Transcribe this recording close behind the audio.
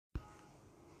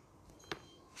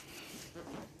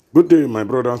Good day, my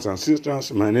brothers and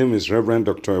sisters. My name is Reverend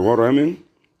Dr. Ewaro,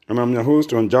 and I'm your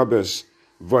host on Jabez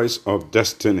Voice of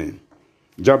Destiny.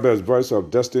 Jabez Voice of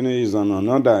Destiny is on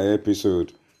another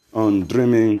episode on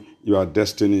dreaming your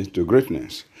destiny to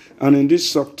greatness. And in this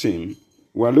sub-theme,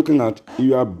 we're looking at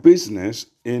your business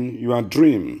in your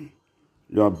dream.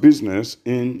 Your business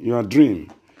in your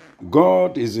dream.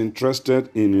 God is interested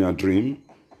in your dream,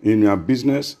 in your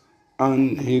business,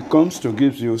 and He comes to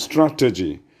give you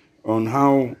strategy on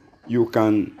how you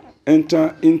can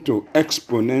enter into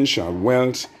exponential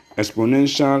wealth,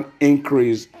 exponential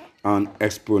increase, and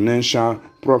exponential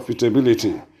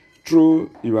profitability through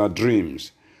your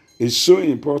dreams. It's so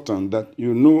important that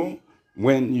you know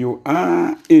when you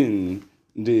are in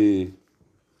the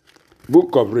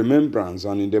book of remembrance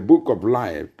and in the book of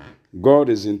life, God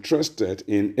is interested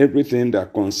in everything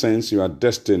that concerns your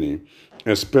destiny,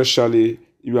 especially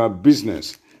your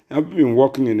business. Have you been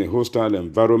working in a hostile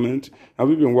environment? Have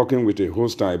you been working with a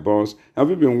hostile boss? Have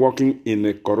you been working in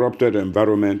a corrupted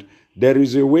environment? There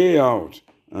is a way out,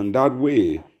 and that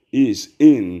way is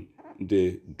in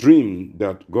the dream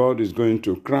that God is going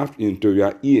to craft into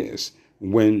your ears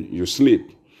when you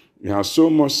sleep. It has so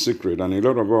much secret, and a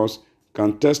lot of us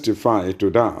can testify to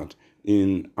that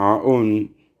in our own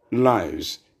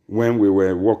lives when we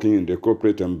were working in the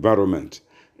corporate environment.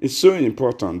 It's so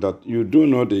important that you do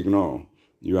not ignore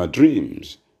your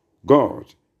dreams. God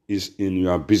is in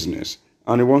your business,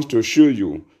 and He wants to show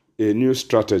you a new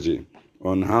strategy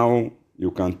on how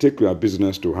you can take your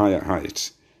business to higher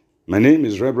heights. My name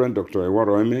is Reverend Dr.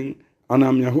 Ewaro, and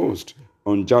I'm your host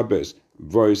on Jabez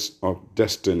Voice of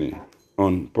Destiny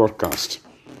on podcast.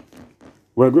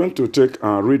 We're going to take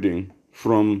our reading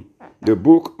from the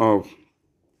book of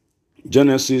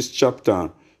Genesis chapter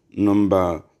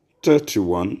number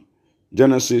 31.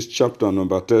 Genesis chapter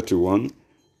number 31.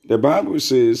 The Bible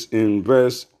says in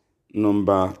verse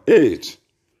number 8,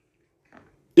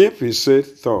 "If he said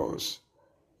thus,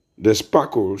 the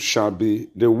sparkle shall be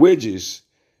the wages,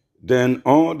 then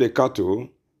all the cattle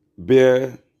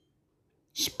bear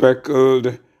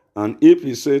speckled, and if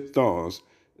he said thus,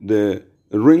 the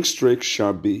ring streak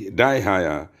shall be die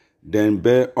higher, then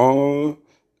bear all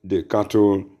the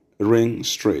cattle ring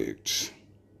streaked."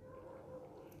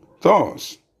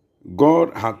 Thus,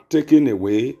 God had taken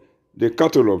away the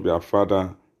cattle of their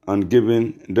father and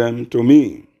given them to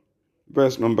me.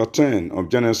 Verse number 10 of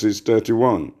Genesis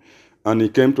 31. "And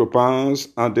it came to pass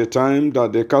at the time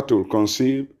that the cattle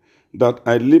conceived, that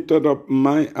I lifted up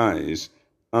my eyes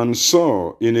and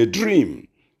saw in a dream,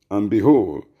 and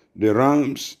behold, the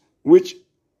rams which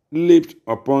leaped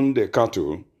upon the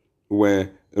cattle were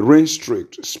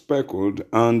rain-streaked, speckled,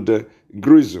 and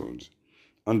grizzled.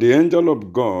 And the angel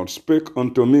of God spake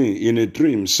unto me in a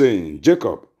dream, saying,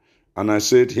 Jacob. And I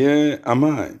said, Here am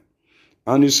I.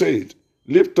 And he said,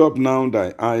 Lift up now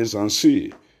thy eyes and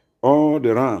see, all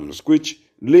the rams which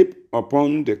leap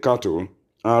upon the cattle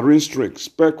are rain-streaked,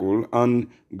 speckled, and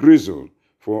grizzled.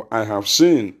 For I have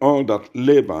seen all that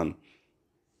Laban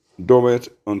doeth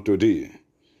unto thee.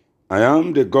 I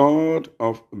am the God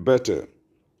of Bethel,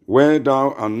 where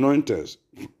thou anointest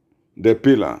the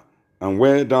pillar, and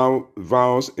where thou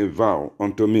vowest a vow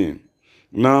unto me.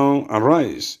 Now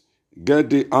arise, get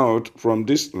thee out from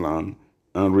this land,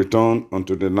 and return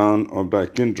unto the land of thy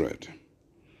kindred."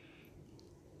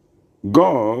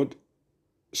 God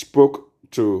spoke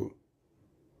to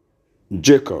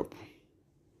Jacob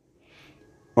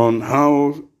on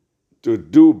how to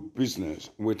do business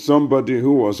with somebody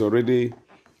who was already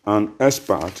an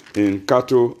expert in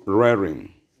cattle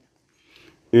rearing.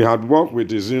 He had worked with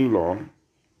his in-law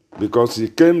because he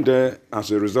came there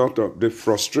as a result of the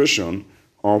frustration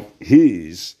of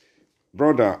his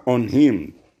brother on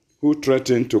him, who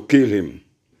threatened to kill him.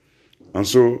 And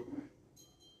so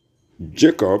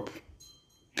Jacob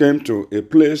came to a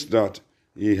place that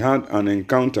he had an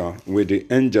encounter with the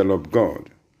angel of God.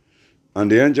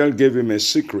 And the angel gave him a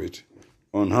secret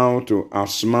on how to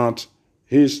outsmart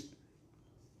his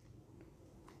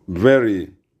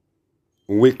very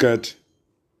wicked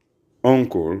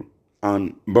uncle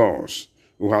and boss,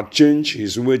 who had changed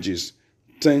his wages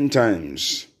 10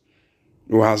 times,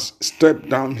 who has stepped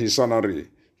down his salary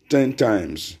 10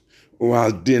 times, who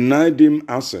has denied him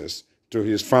access to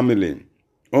his family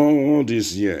all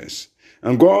these years.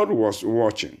 And God was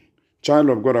watching.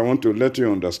 Child of God, I want to let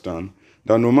you understand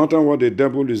that no matter what the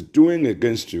devil is doing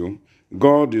against you,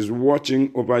 God is watching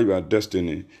over your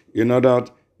destiny in order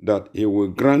that He will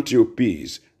grant you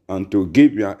peace and to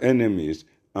give your enemies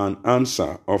an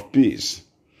answer of peace.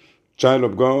 Child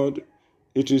of God,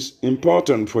 it is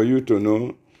important for you to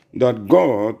know that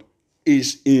God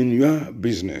is in your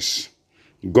business.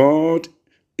 God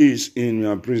is in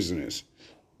your business.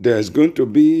 There's going to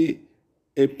be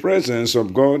a presence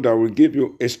of God that will give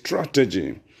you a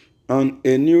strategy and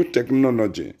a new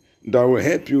technology that will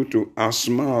help you to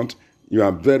outsmart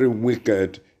your very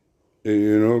wicked,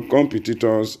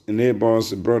 competitors,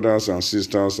 neighbors, brothers and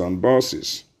sisters and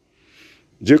bosses.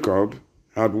 Jacob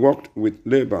had worked with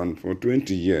Laban for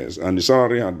 20 years and his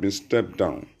salary had been stepped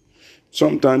down.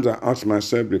 Sometimes I ask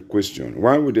myself the question,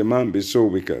 why would a man be so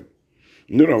wicked?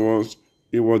 In other words,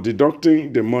 he was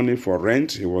deducting the money for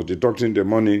rent, he was deducting the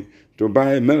money to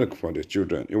buy milk for the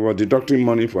children, he was deducting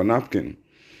money for napkin,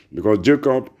 because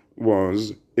Jacob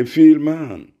was a field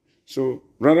man. So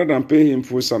rather than pay him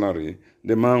full salary,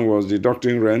 the man was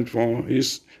deducting rent for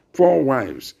his 4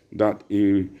 wives that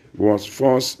he was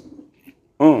forced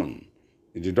on.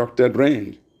 He deducted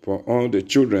rent for all the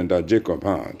children that Jacob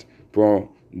had, for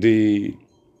the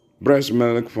breast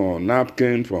milk, for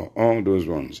napkin, for all those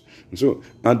ones. So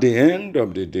at the end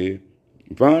of the day,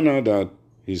 he found out that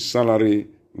his salary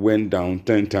went down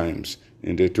 10 times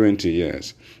in the 20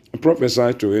 years. I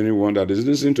prophesy to anyone that is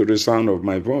listening to the sound of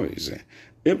my voice.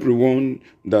 Everyone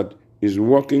that is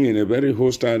working in a very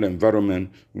hostile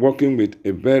environment, working with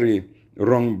a very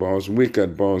wrong boss,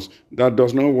 wicked boss, that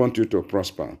does not want you to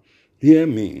prosper. Hear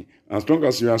me. As long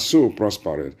as you are so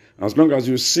prosperous, as long as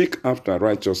you seek after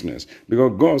righteousness,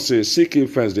 because God says, seek ye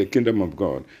first the kingdom of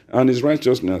God and his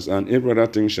righteousness, and every other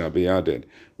thing shall be added.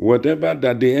 Whatever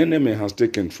that the enemy has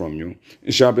taken from you,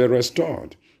 it shall be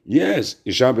restored. Yes,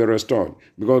 it shall be restored,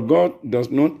 because God does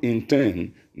not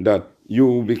intend that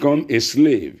you become a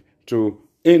slave to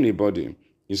anybody.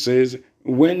 He says,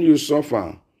 when you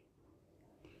suffer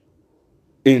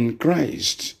in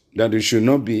Christ, that you should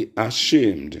not be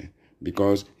ashamed,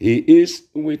 because he is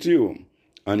with you.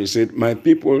 And he said, my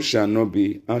people shall not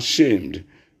be ashamed.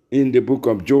 In the book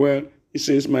of Joel, he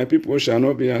says, my people shall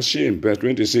not be ashamed, verse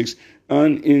 26.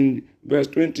 And in verse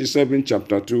 27,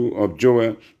 chapter 2 of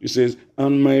Joel, he says,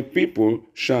 and my people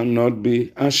shall not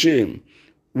be ashamed.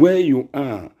 Where you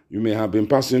are, you may have been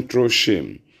passing through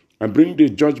shame. I bring the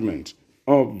judgment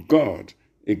of God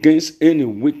against any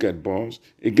wicked boss,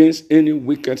 against any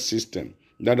wicked system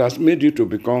that has made you to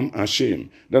become ashamed,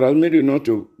 that has made you not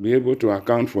to be able to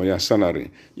account for your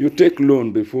salary. You take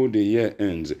loan before the year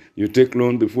ends. You take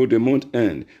loan before the month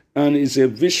ends. And it's a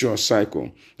vicious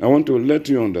cycle. I want to let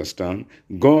you understand,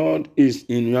 God is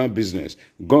in your business.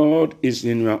 God is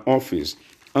in your office.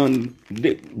 And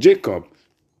Jacob,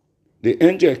 the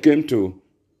angel came to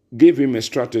give him a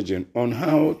strategy on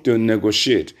how to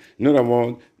negotiate. In other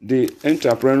words, the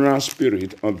entrepreneurial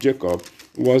spirit of Jacob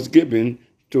was given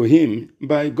to him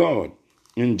by God.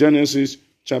 In Genesis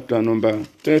chapter number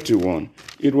 31,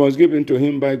 it was given to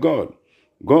him by God.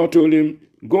 God told him,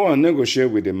 go and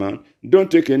negotiate with the man. Don't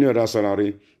take any other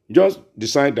salary. Just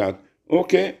decide that,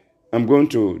 okay, I'm going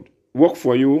to work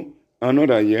for you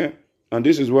another year, and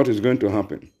this is what is going to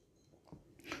happen.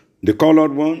 The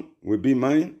colored one will be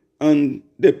mine, and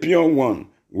the pure one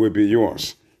will be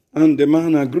yours. And the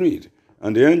man agreed.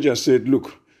 And the angel said,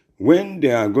 look, when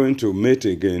they are going to mate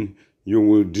again, you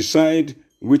will decide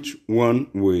which one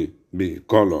will be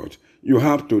colored. You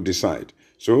have to decide.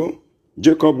 So,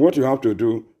 Jacob, what you have to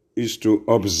do is to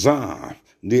observe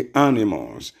the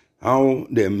animals, how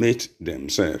they mate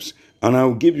themselves. And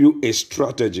I'll give you a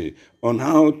strategy on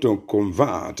how to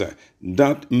convert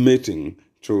that mating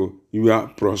to your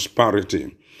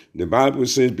prosperity. The Bible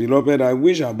says, beloved, I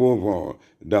wish above all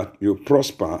that you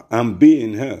prosper and be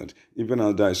in health, even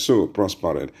as thy soul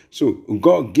prospered. So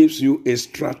God gives you a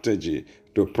strategy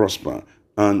to prosper.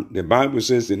 And the Bible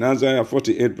says in Isaiah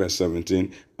 48 verse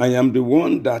 17, I am the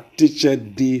one that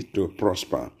teacheth thee to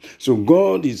prosper. So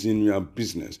God is in your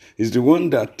business. He's the one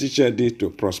that teacheth thee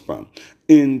to prosper.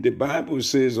 In the Bible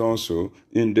says also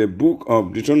in the book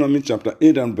of Deuteronomy chapter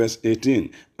 8 and verse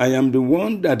 18, I am the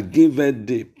one that giveth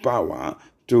thee power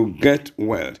to get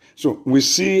wealth. So we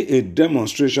see a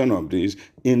demonstration of this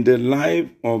in the life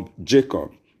of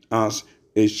Jacob as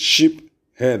a sheep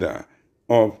herder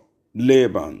of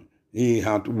Laban. He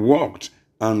had worked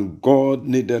and God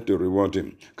needed to reward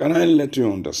him. Can I let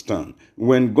you understand?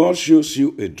 When God shows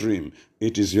you a dream,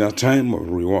 it is your time of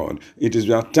reward. It is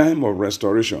your time of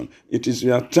restoration. It is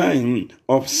your time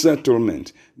of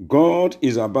settlement. God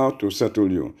is about to settle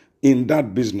you in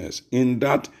that business, in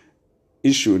that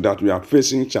issue that we are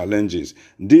facing challenges.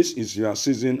 This is your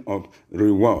season of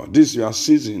reward. This is your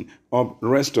season of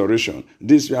restoration.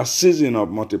 This is your season of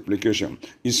multiplication.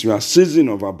 It's your season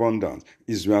of abundance.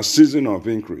 It's your season of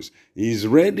increase. He is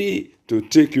ready to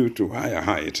take you to higher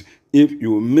height if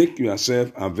you make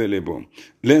yourself available.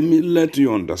 Let me let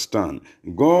you understand,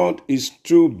 God is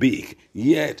too big,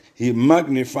 yet he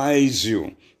magnifies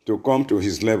you to come to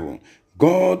his level.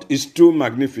 God is too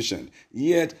magnificent,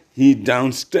 yet he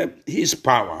downstepped his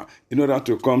power in order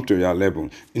to come to your level.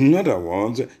 In other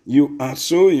words, you are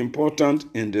so important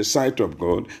in the sight of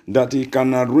God that he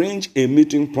can arrange a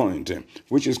meeting point,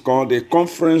 which is called a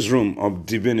conference room of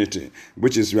divinity,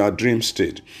 which is your dream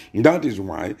state. That is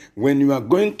why when you are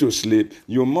going to sleep,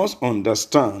 you must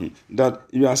understand that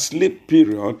your sleep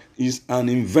period is an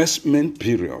investment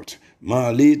period.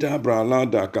 Your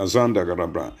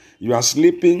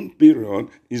sleeping period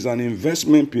is an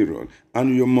investment period,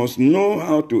 and you must know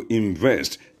how to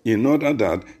invest in order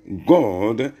that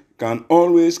God can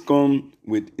always come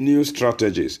with new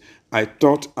strategies. I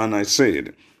thought and I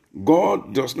said,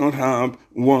 God does not have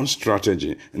one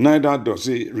strategy, neither does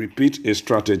he repeat a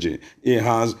strategy. He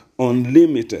has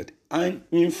unlimited and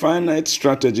infinite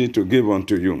strategy to give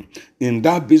unto you. In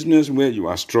that business where you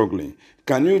are struggling,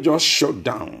 can you just shut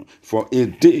down for a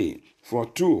day, for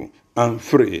 2 and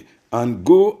 3, and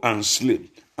go and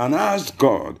sleep and ask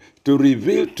God to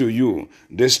reveal to you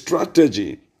the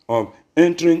strategy of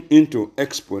entering into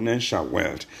exponential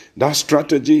wealth? That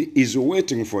strategy is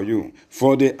waiting for you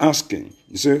for the asking.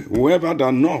 You say, whoever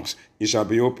that knocks, it shall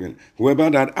be opened. Whoever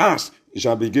that asks, it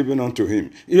shall be given unto him.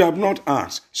 If you have not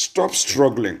asked, stop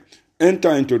struggling.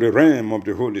 Enter into the realm of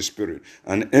the Holy Spirit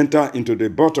and enter into the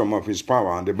bottom of his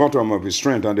power and the bottom of his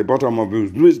strength and the bottom of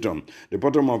his wisdom, the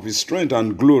bottom of his strength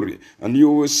and glory. And you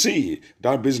will see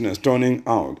that business turning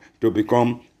out to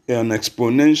become an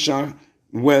exponential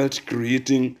wealth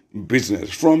creating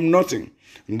business from nothing.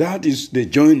 That is the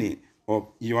journey of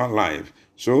your life.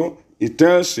 So it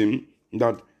tells him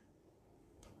that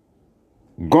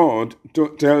God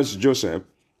tells Joseph,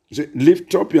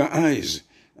 lift up your eyes,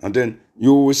 and then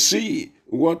you will see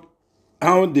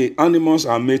how the animals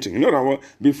are mating. In other words,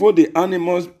 before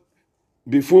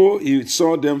he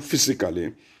saw them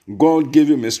physically, God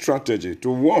gave him a strategy to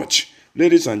watch.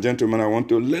 Ladies and gentlemen, I want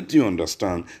to let you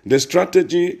understand the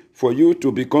strategy for you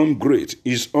to become great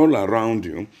is all around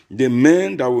you. The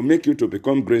men that will make you to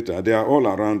become greater, they are all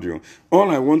around you.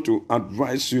 All I want to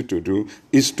advise you to do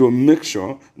is to make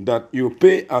sure that you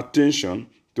pay attention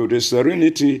to the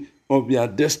serenity of your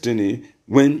destiny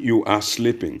when you are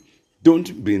sleeping.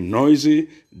 Don't be noisy.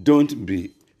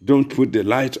 Don't put the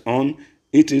light on.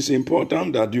 It is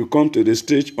important that you come to the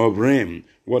stage of REM,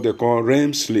 what they call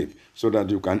REM sleep, so that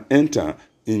you can enter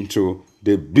into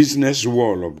the business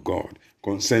world of God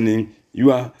concerning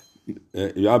your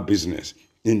business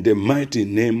in the mighty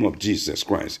name of Jesus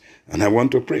Christ. And I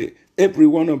want to pray, every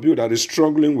one of you that is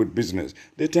struggling with business,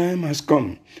 the time has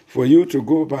come for you to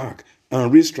go back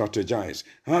and re-strategize.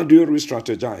 How do you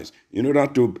re-strategize? In order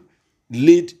to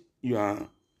lead your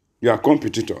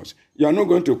competitors. You are not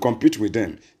going to compete with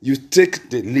them. You take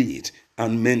the lead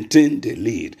and maintain the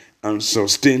lead and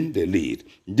sustain the lead.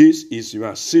 This is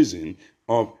your season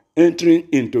of entering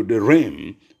into the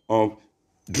realm of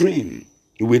dream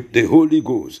with the Holy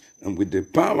Ghost and with the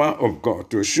power of God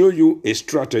to show you a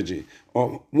strategy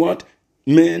of what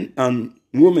men and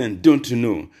women don't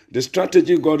know. The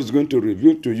strategy God is going to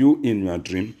reveal to you in your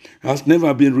dream has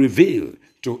never been revealed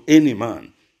to any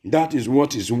man. That is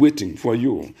what is waiting for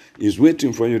you. Is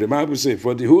waiting for you. The Bible says,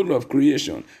 for the whole of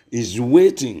creation is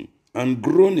waiting and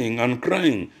groaning and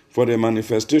crying for the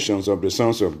manifestations of the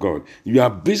sons of God. Your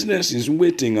business is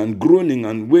waiting and groaning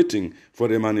and waiting for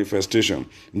the manifestation.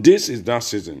 This is that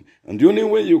season. And the only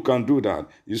way you can do that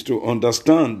is to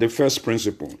understand the first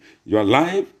principle. Your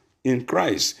life in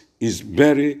Christ is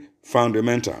very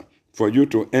fundamental for you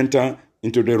to enter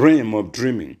into the realm of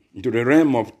dreaming, into the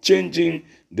realm of changing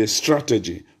the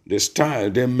strategy, the style,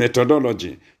 the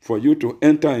methodology for you to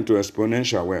enter into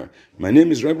exponential wealth. My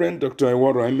name is Reverend Dr.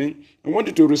 Eworo Amen. I want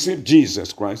you to receive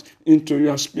Jesus Christ into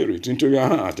your spirit, into your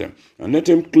heart, and let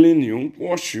him clean you,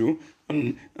 wash you,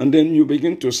 and then you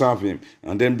begin to serve him,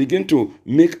 and then begin to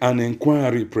make an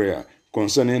inquiry prayer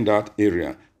concerning that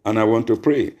area. And I want to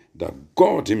pray that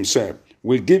God himself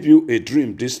will give you a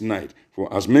dream this night.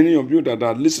 For as many of you that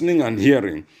are listening and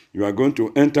hearing, you are going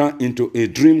to enter into a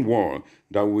dream world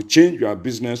that will change your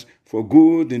business for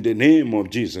good in the name of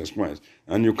Jesus Christ.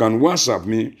 And you can WhatsApp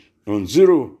me on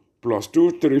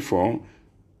 0+234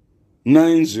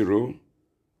 90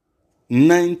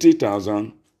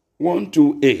 90,000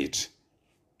 128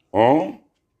 or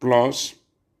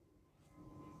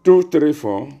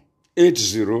 +234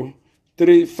 80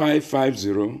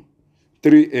 3550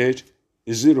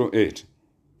 3808.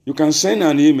 You can send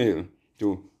an email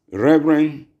to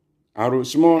Reverend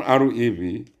small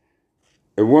REV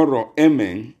Eworo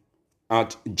Amen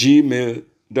 @gmail.com.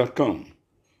 gmail.com.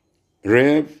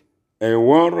 Rev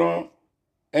Eworo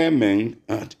Emeng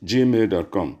at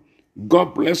gmail.com.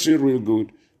 God bless you real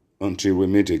good until we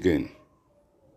meet again.